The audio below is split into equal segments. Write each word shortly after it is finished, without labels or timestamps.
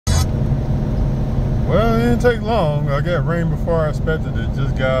didn't take long. I got rain before I expected it.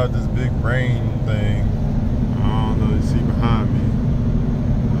 Just got this big rain thing. I don't know. You see behind me?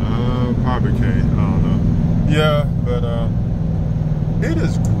 Probably can't. I don't know. Yeah, but it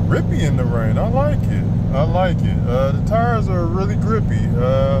is grippy in the rain. I like it. I like it. The tires are really grippy.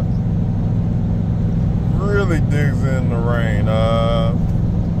 Really digs in the rain.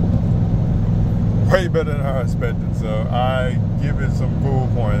 Way better than I expected. So I give it some cool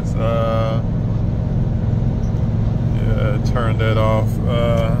points. Yeah, turn that off.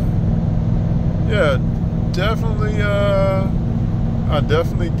 Yeah, definitely. I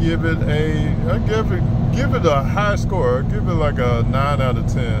definitely give it give it a high score. I give it like a 9 out of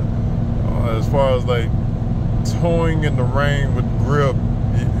 10. As far as like towing in the rain with grip,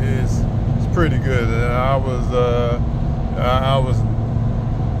 it's pretty good. And I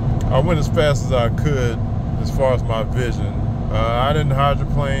went as fast as I could as far as my vision. I didn't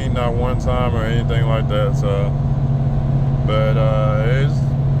hydroplane not one time or anything like that. So, but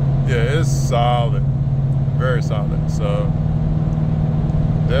it's solid, very solid. So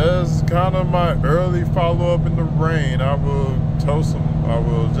that's kind of my early follow-up in the rain. I will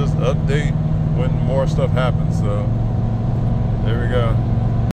just update when more stuff happens. So there we go.